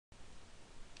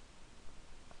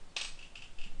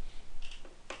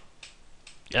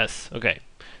Yes, okay.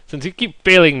 Since you keep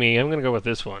failing me, I'm gonna go with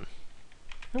this one.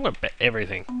 I'm gonna bet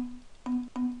everything.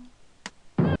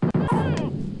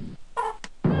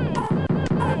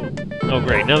 Oh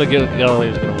great, now the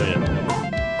Galileo's gonna win.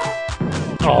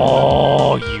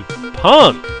 Oh, you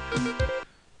punk!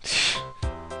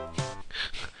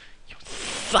 You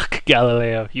suck,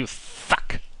 Galileo. You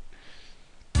suck.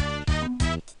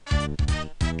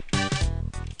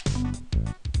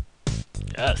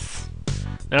 Yes.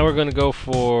 Now we're gonna go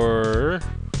for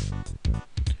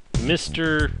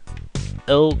Mr.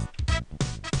 L.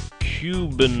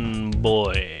 Cuban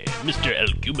Boy. Mr. L.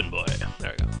 Cuban Boy.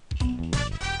 There we go.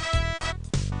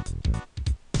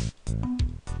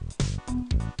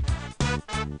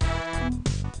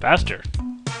 Faster.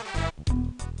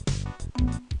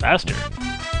 Faster.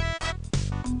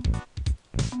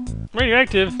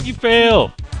 Radioactive, you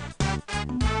fail!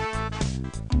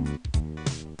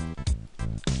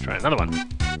 Try another one.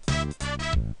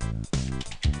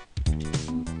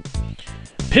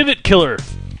 Pivot Killer!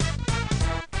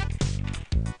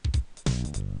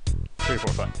 3,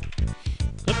 4, 5.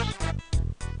 Oops.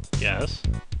 Yes.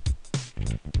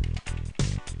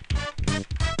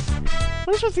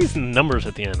 What is with these numbers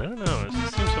at the end? I don't know, it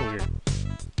just seems so weird.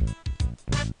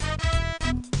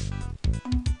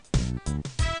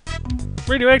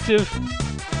 Radioactive!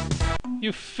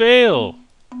 You fail!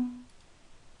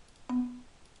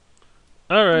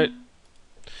 Alright.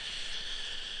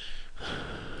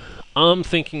 I'm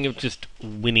thinking of just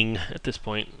winning at this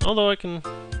point. Although I can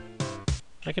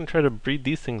try to breed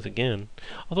these things again.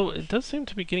 Although it does seem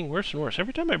to be getting worse and worse.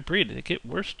 Every time I breed, I get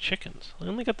worse chickens. I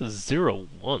only got the 0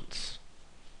 once.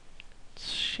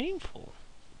 It's shameful.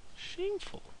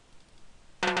 Shameful.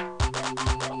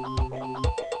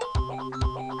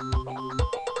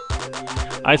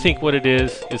 I think what it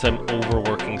is I'm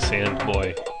overworking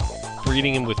Sandboy.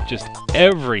 Breeding him with just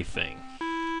everything.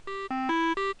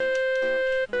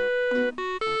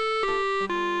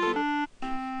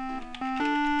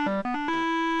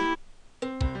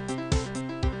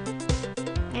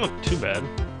 Not too bad.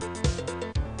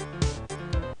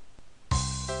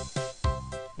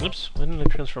 Oops, why didn't I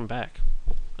transform back?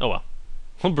 Oh well.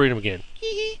 I'll breed him again.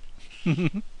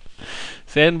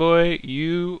 Sandboy,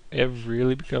 you have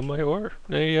really become my whore.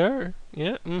 There you are.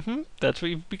 Yeah, that's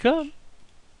what you've become.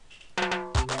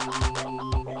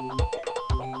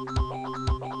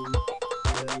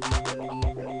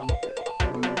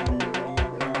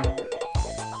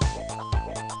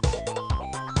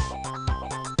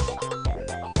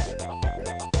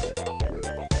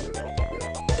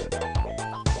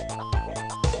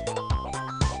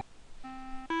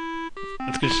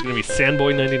 It's just gonna be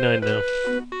Sandboy 99 now.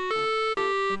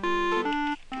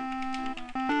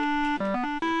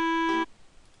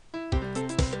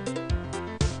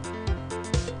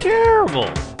 Terrible!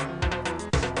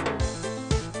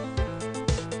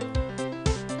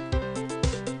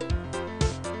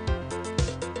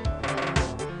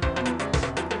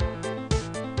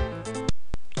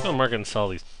 I'm marking all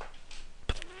these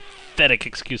pathetic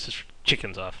excuses for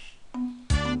chickens off.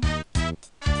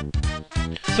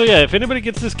 So yeah, if anybody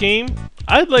gets this game,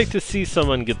 I'd like to see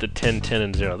someone get the 10, 10,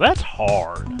 and 0. That's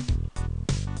hard.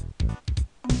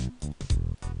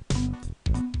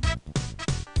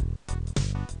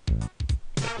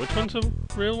 Wait, which one's a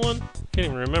real one? Can't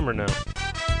even remember now.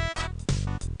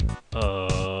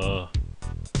 1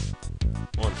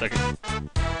 second.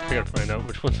 I gotta find out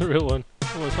which one's the real one.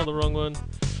 Oh, I saw the wrong one.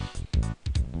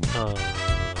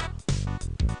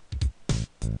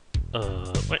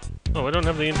 Wait. Oh, I don't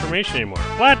have the information anymore.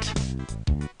 What?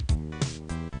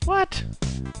 What?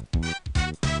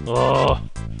 Oh.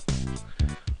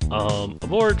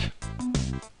 Abort.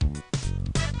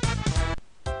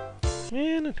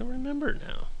 Man, I don't remember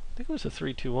now. I think it was a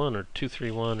 321 or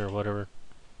 231 or whatever.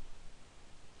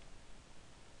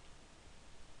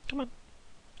 Come on.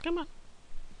 Come on.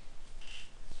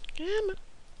 Come on.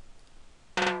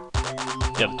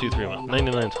 Yeah, the 231.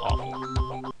 99's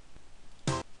awful.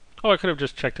 Oh, I could have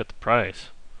just checked at the price.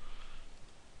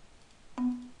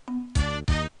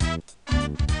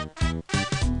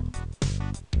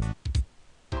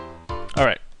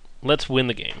 Alright, let's win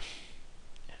the game.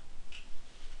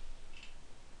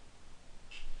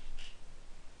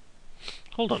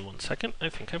 Hold on 1 second, I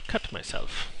think I've cut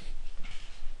myself.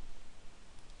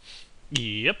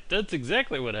 Yep, that's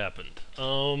exactly what happened.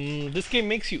 This game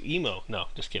makes you emo. No,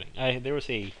 just kidding. There was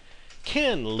a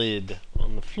can lid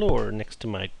on the floor next to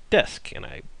my desk, and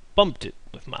I bumped it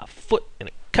with my foot, and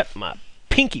it cut my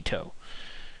pinky toe.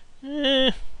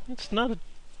 It's not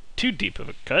too deep of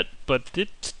a cut, but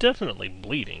it's definitely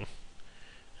bleeding.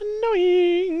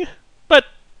 Annoying! But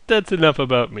that's enough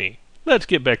about me. Let's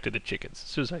get back to the chickens. As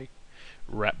soon as I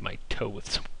wrap my toe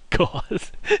with some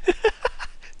gauze.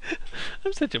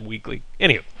 I'm such a weakling.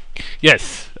 Anyway,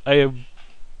 yes, I am.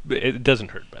 It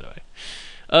doesn't hurt, by the way.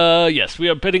 Yes, we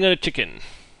are betting on a chicken.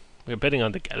 We are betting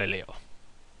on the Galileo.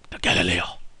 The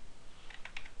Galileo.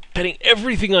 Betting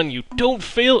everything on you. Don't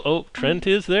fail. Oh, Trent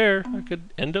is there. I could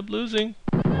end up losing.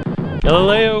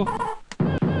 Galileo.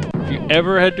 If you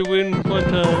ever had to win one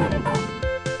time.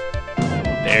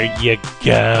 There you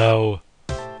go.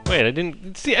 Wait, I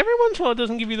didn't... See, every once in a while it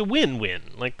doesn't give you the win-win.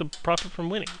 Like the profit from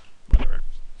winning. Whatever.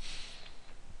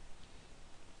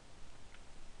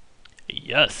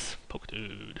 Yes,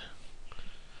 Pokedude.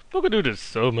 Pokedude is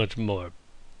so much more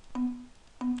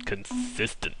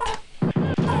consistent. I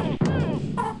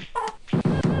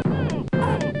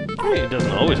mean, it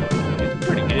doesn't always win. It's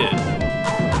pretty good.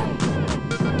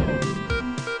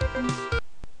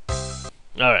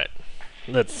 Alright,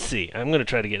 let's see. I'm going to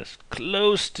try to get as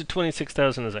close to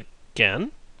 26,000 as I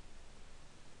can.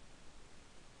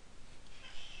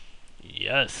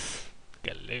 Yes,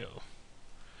 Galileo.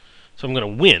 So I'm going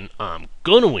to win. I'm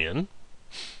going to win.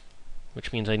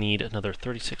 Which means I need another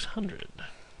 3,600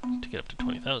 to get up to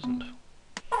 20,000.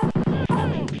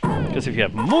 Because if you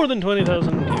have more than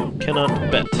 20,000, you cannot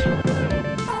bet.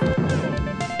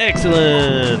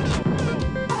 Excellent!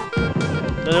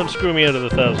 Now don't screw me out of the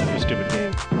 1,000, you stupid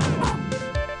game.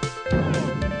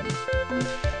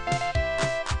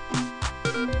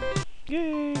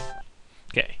 Yay!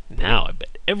 Okay, now I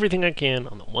bet everything I can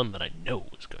on the one that I know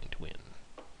is going to win.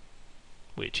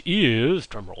 Which is,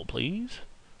 drumroll please,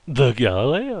 the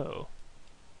Galileo.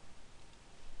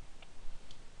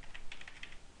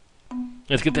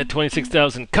 Let's get that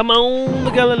 26,000. Come on,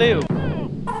 the Galileo.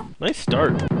 Nice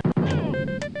start.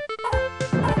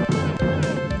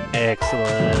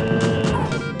 Excellent.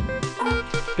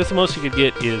 Guess the most you could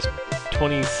get is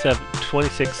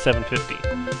 26,750.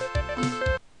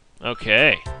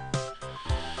 Okay.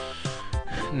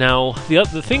 Now,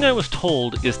 the thing I was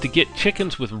told is to get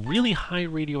chickens with really high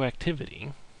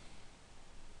radioactivity.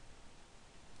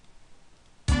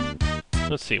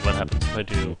 Let's see what happens if I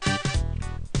do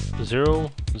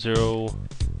 0, 0,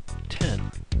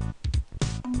 10.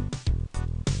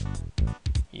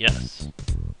 Yes.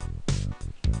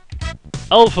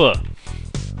 Alpha!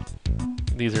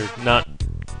 These are not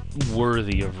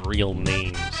worthy of real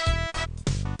names.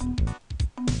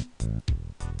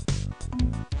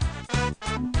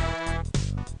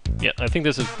 Yeah, I think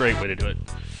this is a great way to do it.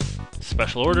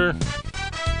 Special order.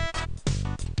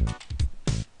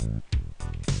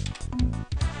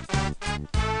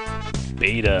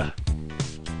 Beta.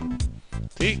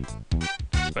 See?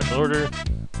 Special order.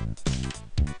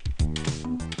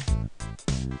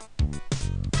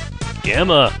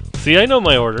 Gamma. See, I know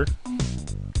my order.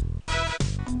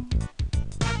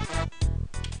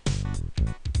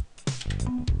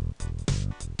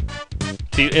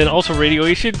 See, and also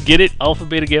radiation. Get it? Alpha,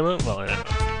 beta, gamma? Well, I don't know.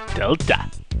 Delta.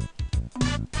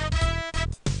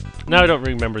 Now I don't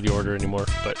remember the order anymore,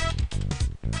 but...